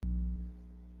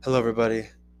Hello, everybody.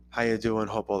 How you doing?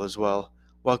 Hope all is well.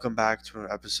 Welcome back to an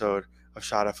episode of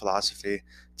Shot of Philosophy.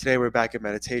 Today we're back at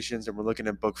Meditations and we're looking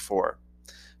at Book 4.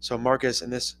 So Marcus, in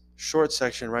this short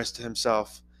section, writes to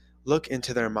himself, look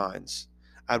into their minds,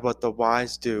 at what the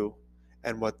wise do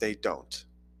and what they don't.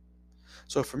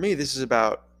 So for me, this is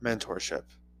about mentorship.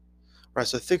 Right,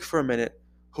 so think for a minute,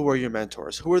 who are your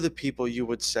mentors? Who are the people you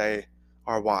would say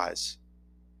are wise?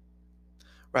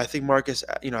 Right, I think Marcus,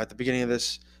 at the beginning of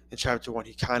this, in chapter 1,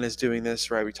 he kind of is doing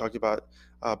this, right? We talked about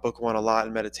book 1 a lot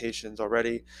in Meditations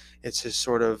already. It's his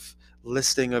sort of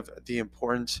listing of the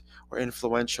important or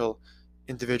influential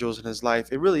individuals in his life.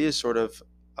 It really is sort of,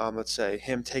 let's say,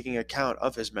 him taking account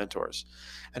of his mentors,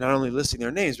 and not only listing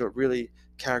their names, but really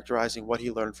characterizing what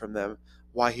he learned from them,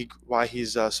 why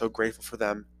he's so grateful for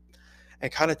them,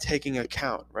 and kind of taking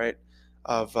account, right,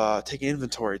 of taking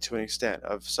inventory to an extent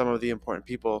of some of the important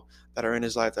people that are in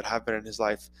his life, that have been in his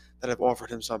life, that have offered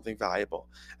him something valuable.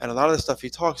 And a lot of the stuff he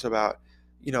talks about,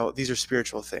 these are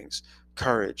spiritual things: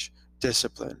 courage,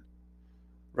 discipline,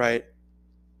 right,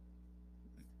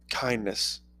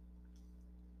 kindness.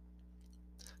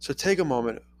 So take a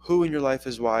moment. Who in your life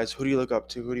is wise? Who do you look up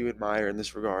to? Who do you admire in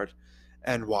this regard?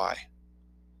 And why?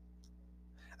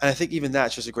 And I think even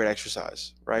that's just a great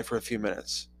exercise, right, for a few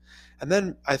minutes. And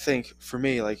then I think for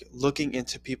me, like looking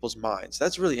into people's minds,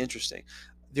 that's really interesting.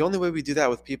 The only way we do that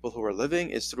with people who are living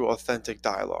is through authentic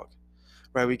dialogue,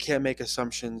 right? We can't make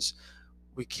assumptions.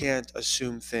 We can't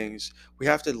assume things. We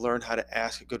have to learn how to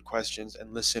ask good questions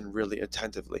and listen really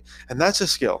attentively. And that's a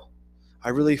skill. I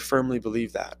really firmly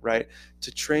believe that, right?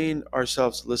 To train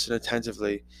ourselves to listen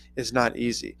attentively is not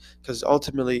easy because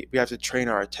ultimately we have to train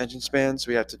our attention spans.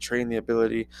 We have to train the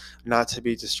ability not to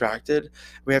be distracted.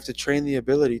 We have to train the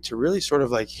ability to really sort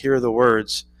of like hear the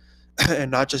words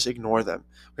and not just ignore them.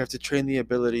 We have to train the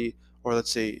ability, or let's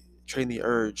say, train the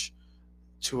urge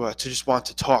to just want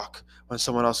to talk when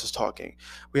someone else is talking.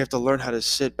 We have to learn how to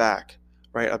sit back,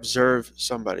 right? Observe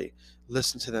somebody,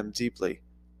 listen to them deeply,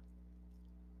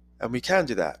 and we can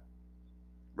do that,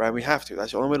 right? We have to.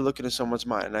 That's the only way to look into someone's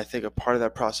mind. And I think a part of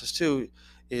that process too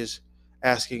is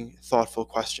asking thoughtful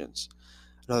questions.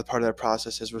 Another part of that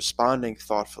process is responding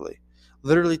thoughtfully,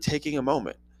 literally taking a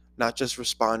moment, not just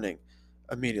responding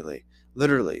immediately.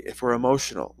 Literally, if we're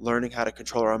emotional, learning how to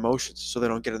control our emotions so they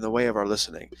don't get in the way of our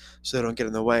listening, so they don't get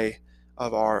in the way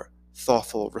of our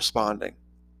thoughtful responding.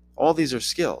 All these are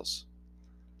skills,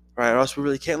 right? Or else we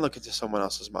really can't look into someone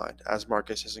else's mind, as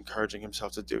Marcus is encouraging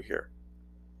himself to do here.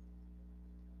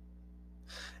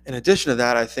 In addition to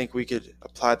that, I think we could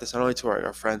apply this not only to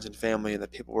our friends and family and the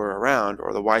people we're around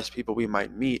or the wise people we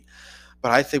might meet,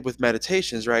 but I think with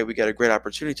meditations, right, we get a great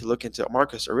opportunity to look into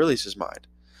Marcus Aurelius' mind.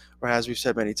 Right, as we've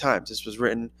said many times, this was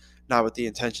written not with the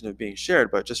intention of being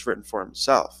shared, but just written for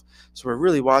himself. So we're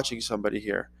really watching somebody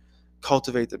here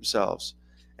cultivate themselves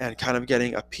and kind of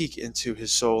getting a peek into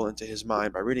his soul, into his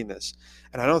mind by reading this.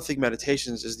 And I don't think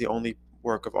meditations is the only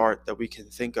work of art that we can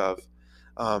think of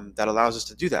that allows us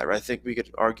to do that. Right? I think we could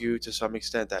argue to some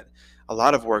extent that a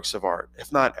lot of works of art,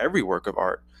 if not every work of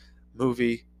art,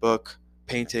 movie, book,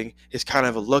 painting, is kind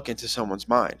of a look into someone's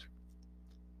mind.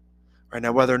 Right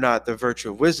now, whether or not the virtue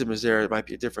of wisdom is there, it might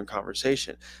be a different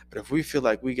conversation. But if we feel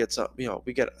like we get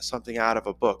we get something out of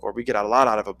a book, or we get a lot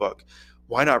out of a book,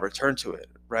 why not return to it,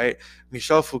 right?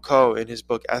 Michel Foucault, in his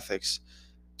book Ethics,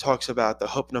 talks about the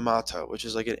hypnomata, which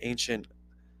is like an ancient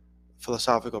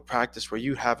philosophical practice where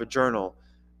you have a journal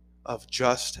of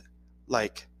just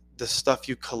like the stuff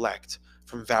you collect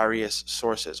from various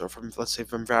sources, or from, let's say,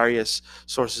 from various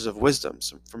sources of wisdom,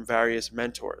 from various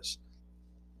mentors.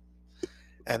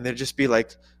 And there'd just be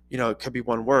like, it could be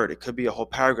one word, it could be a whole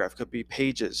paragraph, it could be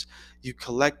pages. You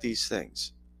collect these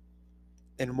things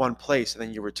in one place and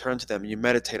then you return to them and you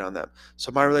meditate on them.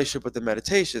 So my relationship with the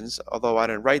meditations, although I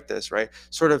didn't write this, right,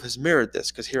 sort of has mirrored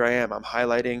this, because here I am, I'm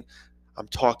highlighting, I'm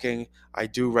talking. I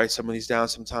do write some of these down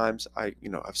sometimes. I've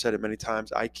said it many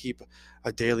times, I keep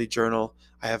a daily journal.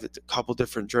 I have a couple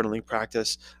different journaling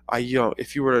practice.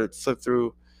 If you were to flip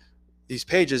through these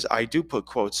pages, I do put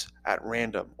quotes at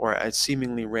random, or at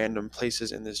seemingly random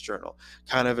places in this journal,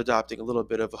 kind of adopting a little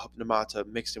bit of a hypnomata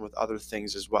mixed in with other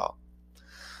things as well,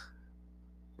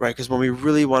 right? Because when we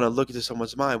really want to look into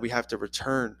someone's mind, we have to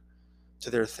return to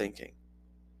their thinking.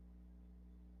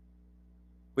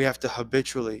 We have to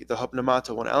habitually, the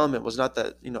hypnomata, one element was not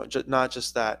that, not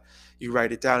just that you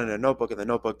write it down in a notebook and the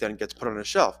notebook then gets put on a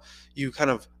shelf. You kind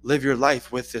of live your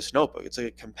life with this notebook. It's like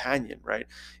a companion, right?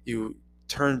 You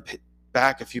turn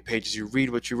back a few pages, you read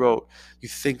what you wrote, you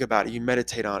think about it, you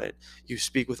meditate on it, you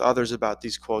speak with others about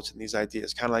these quotes and these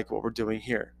ideas, kind of like what we're doing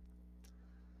here,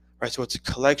 right? So it's a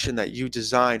collection that you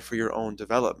designed for your own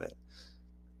development.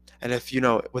 And if,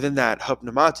 within that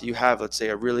hupnamata, you have, let's say,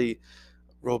 a really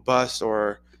robust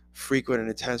or frequent and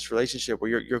intense relationship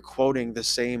where you're quoting the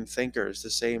same thinkers, the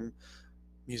same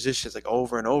musicians, like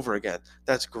over and over again,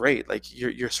 that's great. Like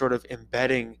you're sort of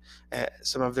embedding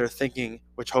some of their thinking,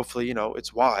 which hopefully,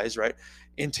 it's wise, right,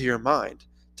 into your mind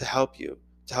to help you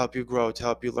grow, to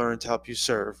help you learn, to help you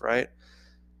serve, right?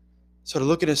 So to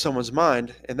look into someone's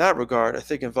mind in that regard, I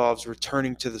think involves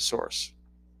returning to the source,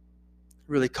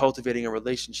 really cultivating a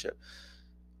relationship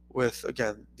with,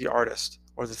 again, the artist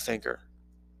or the thinker.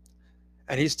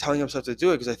 And he's telling himself to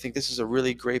do it because I think this is a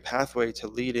really great pathway to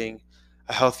leading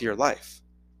a healthier life.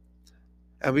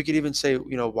 And we could even say,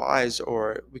 wise,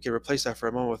 or we could replace that for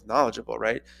a moment with knowledgeable,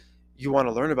 right? You want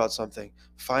to learn about something,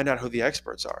 find out who the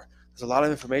experts are. There's a lot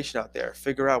of information out there.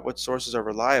 Figure out what sources are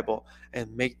reliable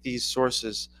and make these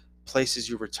sources places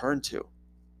you return to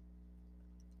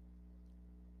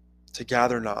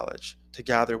gather knowledge, to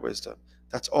gather wisdom.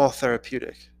 That's all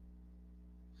therapeutic,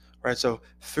 right? So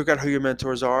figure out who your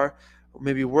mentors are.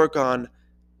 Maybe work on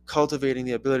cultivating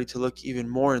the ability to look even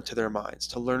more into their minds,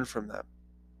 to learn from them,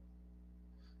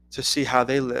 to see how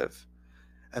they live,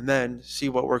 and then see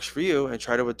what works for you and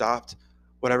try to adopt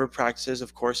whatever practices,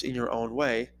 of course, in your own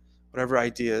way, whatever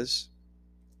ideas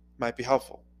might be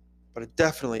helpful. But it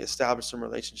definitely establish some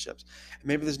relationships. And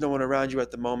maybe there's no one around you at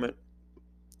the moment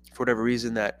for whatever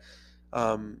reason that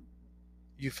um,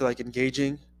 you feel like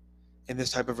engaging in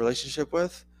this type of relationship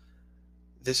with.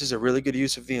 This is a really good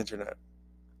use of the internet.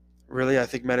 Really, I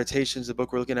think Meditations, the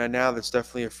book we're looking at now, that's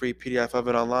definitely a free PDF of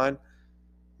it online.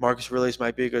 Marcus Aurelius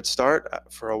might be a good start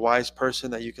for a wise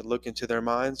person that you can look into their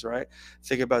minds, right?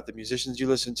 Think about the musicians you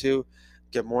listen to,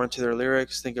 get more into their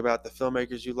lyrics, think about the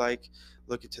filmmakers you like,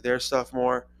 look into their stuff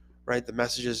more, right? The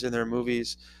messages in their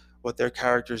movies, what their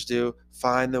characters do,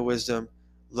 find the wisdom,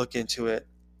 look into it,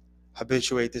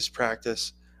 habituate this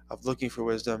practice of looking for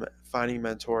wisdom, finding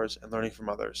mentors, and learning from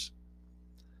others.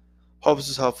 Hope this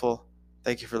is helpful.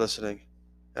 Thank you for listening,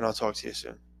 and I'll talk to you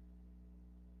soon.